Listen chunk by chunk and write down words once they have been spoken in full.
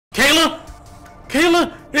Kayla!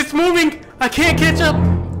 Kayla! It's moving! I can't catch up!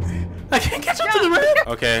 I can't catch up to the raft!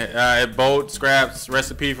 Okay, boat, scraps,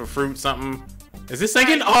 recipe for fruit, something. Is this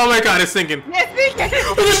sinking? Oh my god, it's sinking! It's sinking!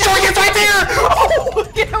 The shark is right there! Oh!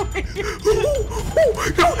 Get away!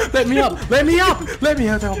 Let me up! Let me up! Let me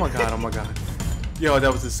up! Oh my god, oh my god. Yo,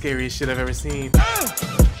 that was the scariest shit I've ever seen.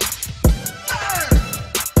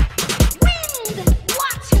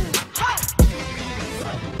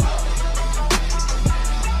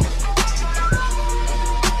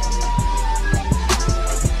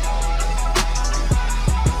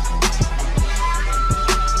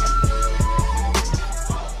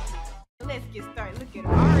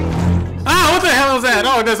 What the hell is that?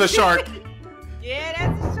 Oh, there's a shark. Yeah,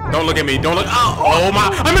 that's a shark. Don't look at me. Don't look. Oh my!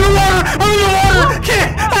 I'm in the water. I'm in the water.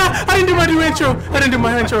 Can't. I didn't do my new intro. I didn't do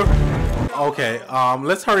my intro. Okay.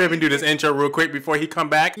 Let's hurry up and do this intro real quick before he come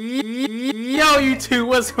back. Yo, you two,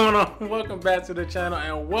 what's going on? Welcome back to the channel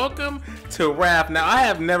and welcome to Raft. Now, I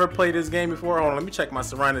have never played this game before. Hold on, let me check my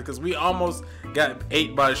surroundings because we almost got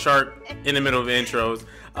ate by a shark in the middle of intros.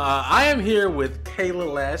 I am here with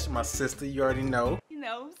Kaylalash, my sister. You already know.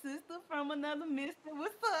 Sister from another mister.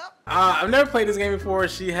 What's up? I've never played this game before.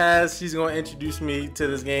 She's gonna introduce me to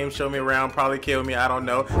this game, show me around, probably kill me. I don't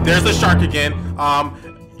know. There's the shark again.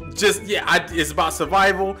 It's about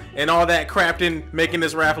survival and all that crafting, making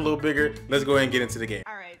this raft a little bigger. Let's go ahead and get into the game.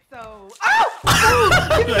 All right, so. Oh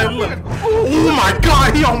my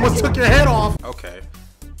god, he almost took your head off. Okay,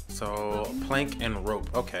 so plank and rope.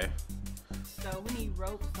 Okay. So we need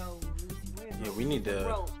rope. So yeah, we need to.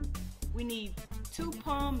 Rope. We need 2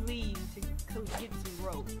 palm leaves to get some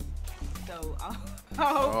rope. So,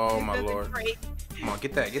 oh my lord! Come on,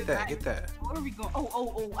 get that. Where are we going?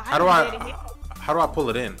 Oh! How do I pull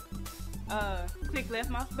it in? Click left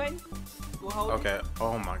mouse button. We'll hold okay. It.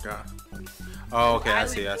 Oh my god. Oh, okay. I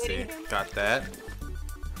see. Got that.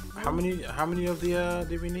 How many of the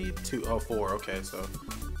did we need? 2. Oh, 4. Okay, so.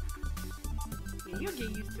 Yeah, you'll get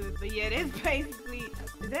used to it. But yeah, that's basically.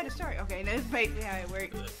 Is that a shark? Okay, that's basically how it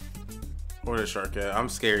works. Where the shark at? I'm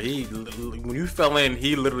scared. When you fell in,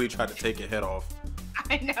 he literally tried to take your head off.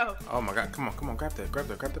 I know. Oh my god, come on, grab the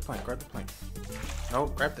plank. No,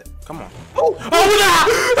 grab that. Come on. Oh!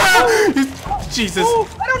 Jesus. Oh,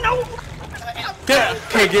 I don't know.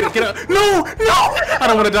 Okay, get up. No! I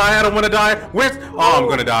don't want to die. Where's? Oh, I'm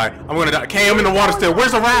gonna die. Okay, I'm in the water still.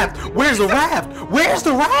 Where's the raft?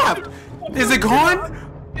 Is it gone?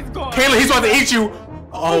 It's gone. Kayla, he's about to eat you.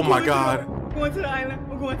 Oh my god. We're going to the island.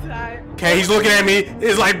 Okay, he's looking at me.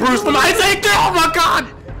 It's like Bruce from Isaac. Oh my god.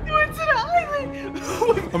 Going to the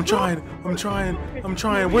island. I'm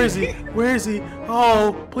trying. Where is he?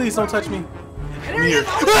 Oh, please don't touch me. Here.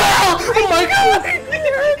 Oh my god.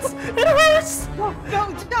 It hurts.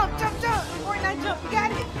 Jump. Fortnite jump. You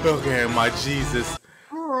got it. Okay, my Jesus.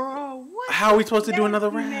 Bro, what? How are we supposed to do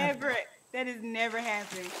another raft? That is never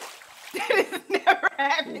happening. That has never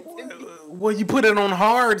happened to me. Well, you put it on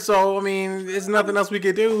hard, so I mean, there's nothing else we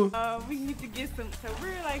could do. We need to get some. So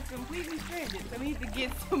we're like completely stranded. So we need to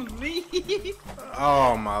get some leaves.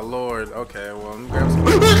 Oh my lord. Okay, well, let me grab some.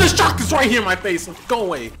 The shark is right here in my face. Go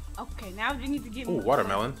away. Okay, now we need to get. Ooh,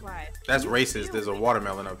 watermelon. That's racist. There's a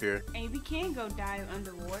watermelon up here. And we can go dive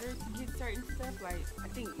underwater to get certain stuff, like I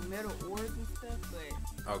think metal ores and stuff, but.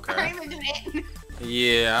 Okay. I don't even do that.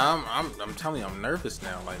 Yeah, I'm telling you, I'm nervous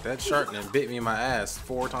now. Like that shark done bit me in my ass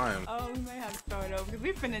 4 times. Oh, we might have to start over because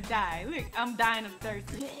we're finna die. Look, I'm dying of thirst.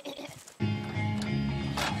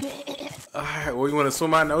 Alright, well, you want to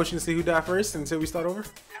swim out in the ocean and see who died first until we start over?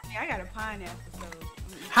 I got a pineapple, so.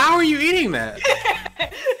 How are you eating that?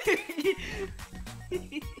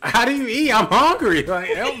 How do you eat? I'm hungry. Like,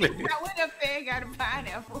 help me. I went up there and got a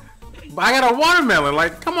pineapple. But I got a watermelon.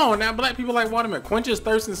 Like, come on now. Black people like watermelon. Quenches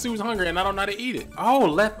thirst and soothes hunger, and I don't know how to eat it.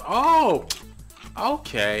 Oh,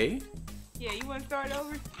 okay. Yeah, you want to start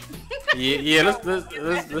over? yeah.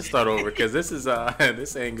 Let's start over because this is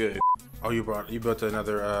this ain't good. Oh, you built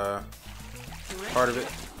another part of it.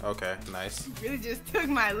 Okay, nice. You really just took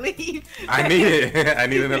my leaf. I need it. I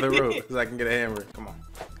need another rope so I can get a hammer. Come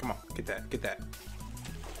on, get that.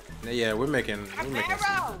 Yeah, we're making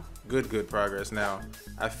some good progress now.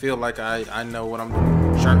 I feel like I know what I'm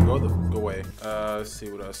doing. Shark, go away. Let's see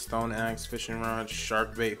what else. Stone axe, fishing rod,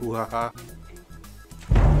 shark bait, hoo ha ha.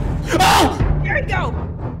 Oh! Here we go.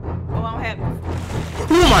 Oh, I'm happy.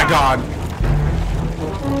 Oh my god!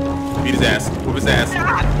 Beat his ass. Whip his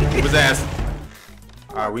ass.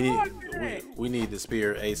 Alright, we need the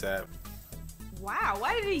spear ASAP. Wow,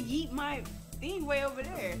 why did he yeet my thing way over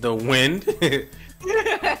there? The wind?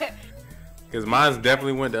 Because mine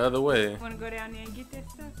definitely went the other way. Want to go down there and get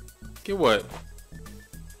that stuff? Get what?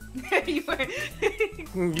 You were.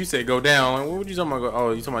 You said go down. What would you talking about?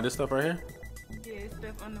 Oh, you talking about this stuff right here? Yeah,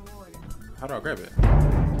 stuff underwater. How do I grab it?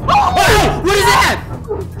 Oh! What is that?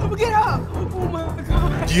 Get up! Oh my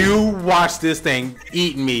god. You watch this thing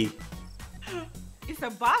eat me. It's a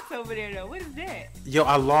box over there though. What is that? Yo,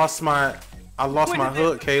 I lost my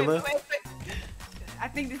hook, Kayla. Wait. I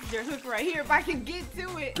think this is your hook right here. If I can get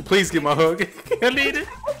to it. Please get my hook. I need it.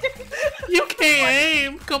 You can't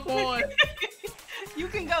aim. Come on. You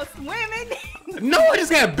can go swimming. No, I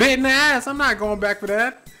just got bit in the ass. I'm not going back for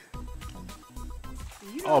that.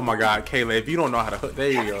 Oh my god, Kayla, if you don't know how to hook,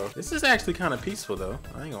 there you go. This is actually kind of peaceful though.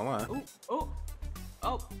 I ain't gonna lie.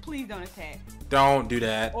 Oh, please don't attack. Don't do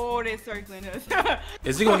that. Oh, they're circling us.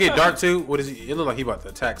 Is he gonna get dark too? What is he? It look like he about to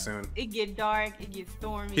attack soon. It get dark, it gets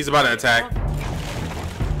stormy. He's about to attack.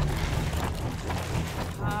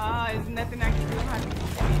 There's nothing I can do about it.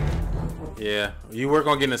 Yeah, you work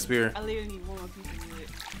on getting a spear. I literally need one more piece of wood.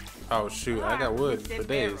 Oh shoot, I got wood for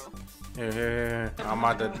days. Here. I'm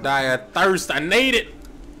about to die of thirst. I need it.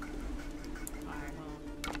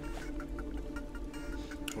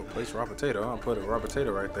 We'll place raw potato. I'll put a raw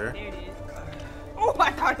potato right there. There it is. Oh,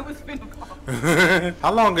 I thought it was finna fall.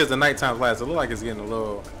 How long does the nighttime last? It look like it's getting a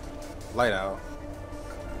little light out.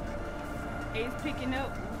 Hey, it's picking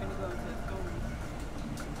up. We're finna go into the storm.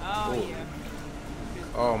 Oh, Ooh. yeah.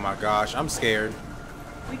 Oh my gosh, I'm scared.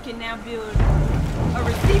 We can now build a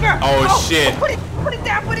receiver. Oh shit. Put it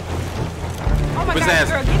down, put it. Oh my Whoop his god, ass.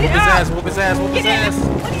 girl, Whoop get it his up. ass. Whoop his ass. Whoop his Get ass. it.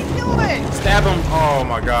 What are you doing? Stab him. Oh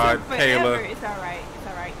my god, Forever. Kayla. It's alright. It's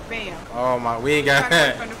alright. Bam. Oh my, we ain't got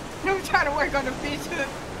that. I'm trying to work on the fish hook.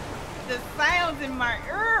 The sounds in my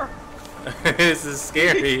ear. This is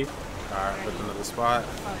scary. Alright, look another spot.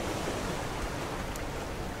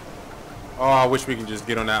 Oh, I wish we can just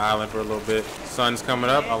get on that island for a little bit. Sun's coming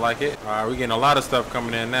up. I like it. Alright, we're getting a lot of stuff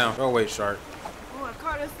coming in now. Go away, shark. Oh, I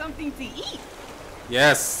caught us something to eat.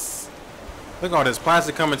 Yes. Look at all this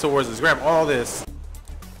plastic coming towards us. Grab all this.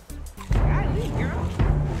 Golly, girl.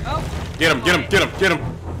 Oh. Get him.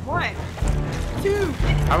 1, 2.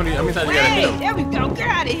 How many times you gotta hit him? There we go. Get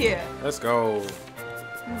out of here. Let's go.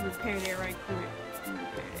 Let me repair that right quick.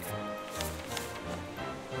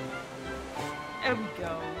 There we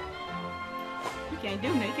go. You can't do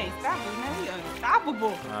nothing. You can't stop us now. We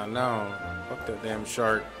unstoppable. I know. Fuck that damn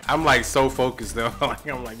shark. I'm like so focused though. Like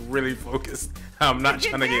I'm like really focused. I'm not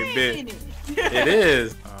trying to get bit. It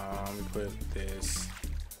is. Let me put this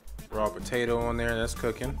raw potato on there. That's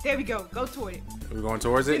cooking. There we go. Go toward it. We're going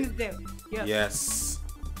towards it? Yep. Yes.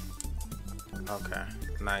 Okay.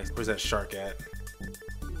 Nice. Where's that shark at?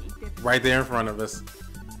 Right there in front of us.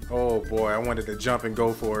 Oh boy, I wanted to jump and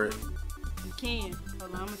go for it. You can.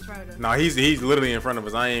 Hold on, I'm gonna try to. No, he's literally in front of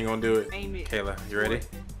us. I ain't gonna do it. Aim it. Kayla, you ready?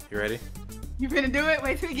 You ready? You finna do it?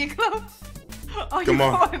 Wait till we get close. Oh, Come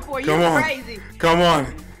on. Come on. Crazy. Come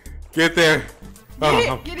on. Get there.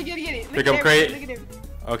 Get it. Pick up crate.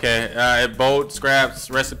 Okay, boat, scraps,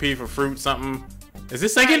 recipe for fruit, something. Is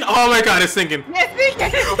this sinking? Oh my god, it's sinking. Yes,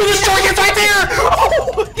 sinking. Oh, the shark is right there!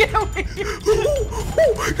 Oh, get away.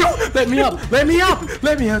 Let me up.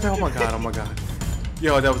 Oh my god.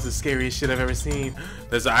 Yo, that was the scariest shit I've ever seen.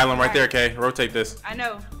 There's an island right there, Kay. Rotate this. I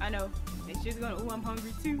know. It's just gonna, I'm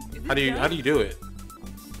hungry too. How do you do it?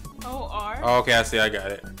 O-R. Oh, okay, I see, I got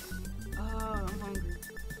it. Oh, I'm hungry.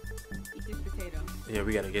 Eat this potato. Yeah,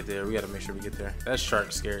 we gotta get there. We gotta make sure we get there. That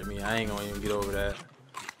shark scared me. I ain't gonna even get over that.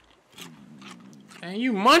 And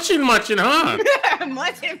you munching, huh?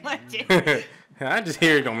 munching. I just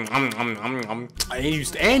hear it going.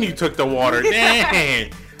 And you took the water.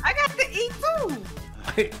 Dang. I got to eat too.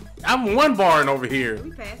 I'm one barring over here. Are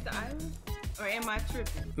we past the island? Or am I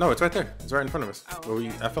tripping? No, it's right there. It's right in front of us. Oh,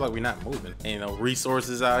 okay. I feel like we're not moving. Ain't no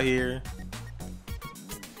resources out here.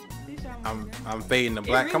 I'm fading the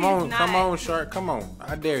black. Really come on, shark. Come on.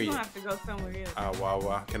 I dare you. You have to go somewhere else.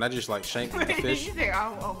 Wow. Can I just like shank the fish? You say,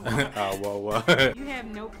 wow. Wow. You have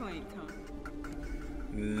no plank, huh?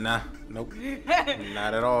 Nah, nope.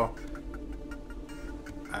 Not at all.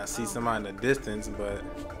 I see somebody in the distance, but...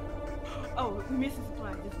 Oh, we missing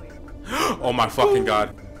supplies this way. Oh my fucking god.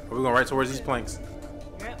 Are we going right towards these planks?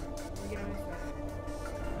 Yep. Get on this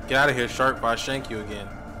side. Get out of here, shark, before I shank you again.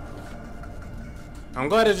 I'm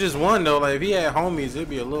glad it's just one, though. Like, if he had homies, it'd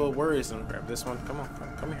be a little worrisome. Grab this one. Come on.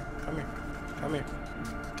 Come here.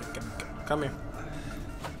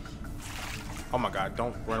 Oh my god,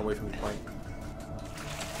 don't run away from the plank.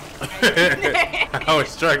 I was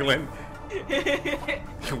struggling.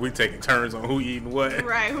 We taking turns on who eating what.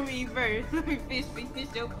 Right, who eat first? Fish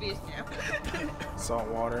your fish now. Salt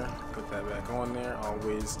water, put that back on there,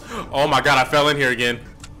 always. Oh my god, I fell in here again.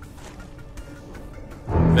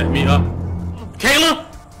 Let me up. Kayla!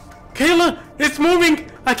 Kayla, it's moving.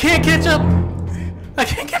 I can't catch up. I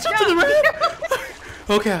can't catch up to the raft.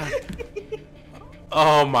 Okay.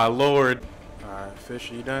 Oh my lord. Alright,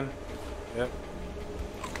 fish, are you done? Yep.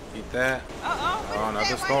 Eat that. Oh,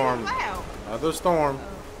 another storm. Another storm.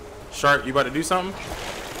 Shark, you about to do something?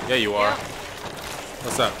 Yeah, you are. Yep.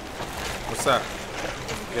 What's up? What's up?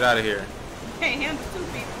 Get out of here. Can't handle 2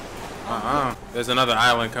 people. There's another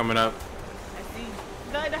island coming up. I see.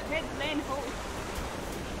 The land hole.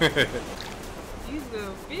 These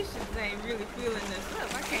little fishes ain't really feeling this up.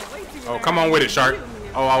 I can't wait to. Oh, come on with it, Shark.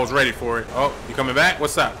 Oh, I was ready for it. Oh, you coming back?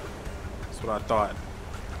 What's up? That's what I thought.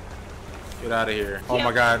 Get out of here. Oh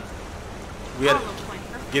my god. We had to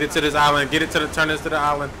get it to this island. Get it to the turn this to the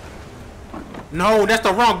island. No, that's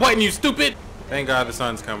the wrong button, you stupid. Thank God the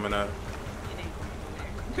sun's coming up.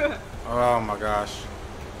 Oh my gosh.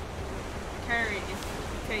 Current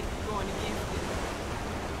is going against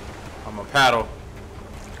it. I'm a paddle.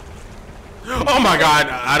 Oh my god,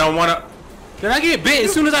 I don't wanna. Did I get bit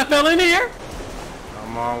as soon as I fell in here?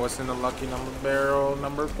 Come on, what's in the lucky number barrel?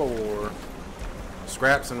 Number 4.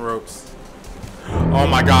 Scraps and ropes. Oh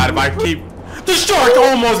my god, if I keep. The shark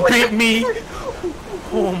almost bit me!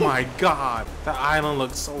 Oh my god. The island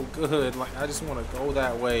looks so good. Like, I just want to go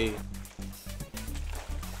that way.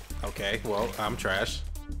 Okay, well, I'm trash.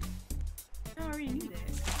 I already knew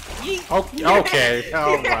that. Okay,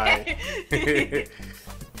 alright.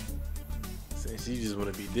 Since you just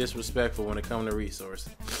want to be disrespectful when it comes to resource.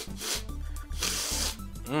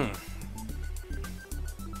 I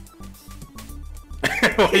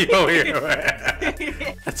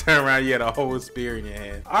turn around, you had a whole spear in your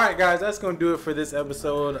hand. Alright guys, that's gonna do it for this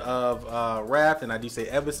episode of Raft. And I do say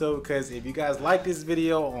episode because if you guys like this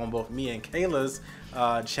video on both me and Kayla's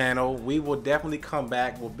channel, we will definitely come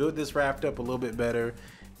back. We'll build this raft up a little bit better.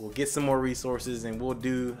 We'll get some more resources and we'll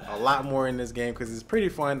do a lot more in this game because it's pretty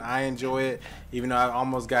fun. I enjoy it, even though I've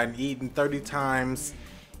almost gotten eaten 30 times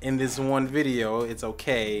in this one video. It's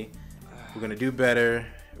okay. We're gonna do better.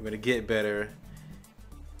 We're gonna get better.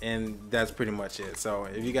 And that's pretty much it. So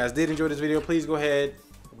if you guys did enjoy this video, please go ahead.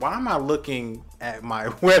 Why am I looking at my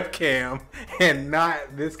webcam and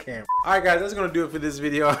not this camera? Alright guys, that's gonna do it for this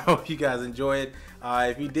video. I hope you guys enjoyed.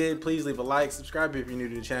 If you did, please leave a like, subscribe if you're new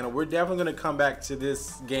to the channel. We're definitely gonna come back to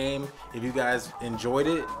this game. If you guys enjoyed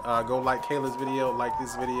it, go like Kayla's video, like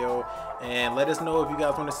this video, and let us know if you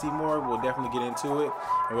guys want to see more. We'll definitely get into it.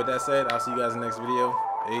 And with that said, I'll see you guys in the next video.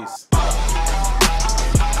 Peace.